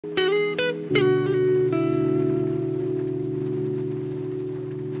Over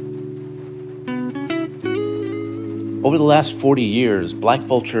the last 40 years, black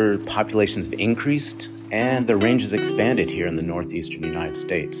vulture populations have increased and their range has expanded here in the northeastern United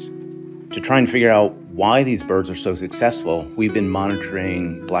States. To try and figure out why these birds are so successful, we've been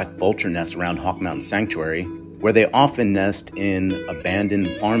monitoring black vulture nests around Hawk Mountain Sanctuary, where they often nest in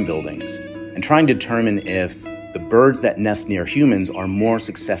abandoned farm buildings, and trying to determine if the birds that nest near humans are more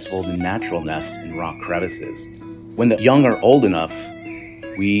successful than natural nests in rock crevices. When the young are old enough,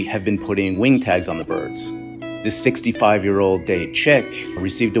 we have been putting wing tags on the birds. This 65-year-old day chick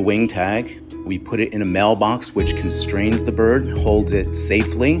received a wing tag. We put it in a mailbox which constrains the bird, holds it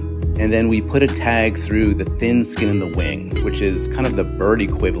safely, and then we put a tag through the thin skin in the wing, which is kind of the bird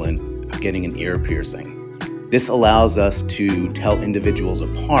equivalent of getting an ear piercing. This allows us to tell individuals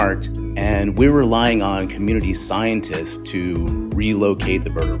apart, and we're relying on community scientists to relocate the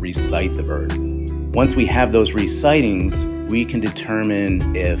bird or resite the bird. Once we have those resightings, we can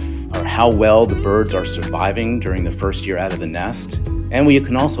determine if or how well the birds are surviving during the first year out of the nest. And we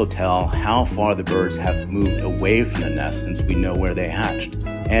can also tell how far the birds have moved away from the nest since we know where they hatched.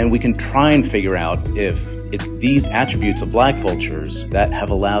 And we can try and figure out if it's these attributes of black vultures that have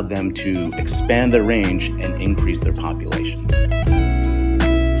allowed them to expand their range and increase their populations.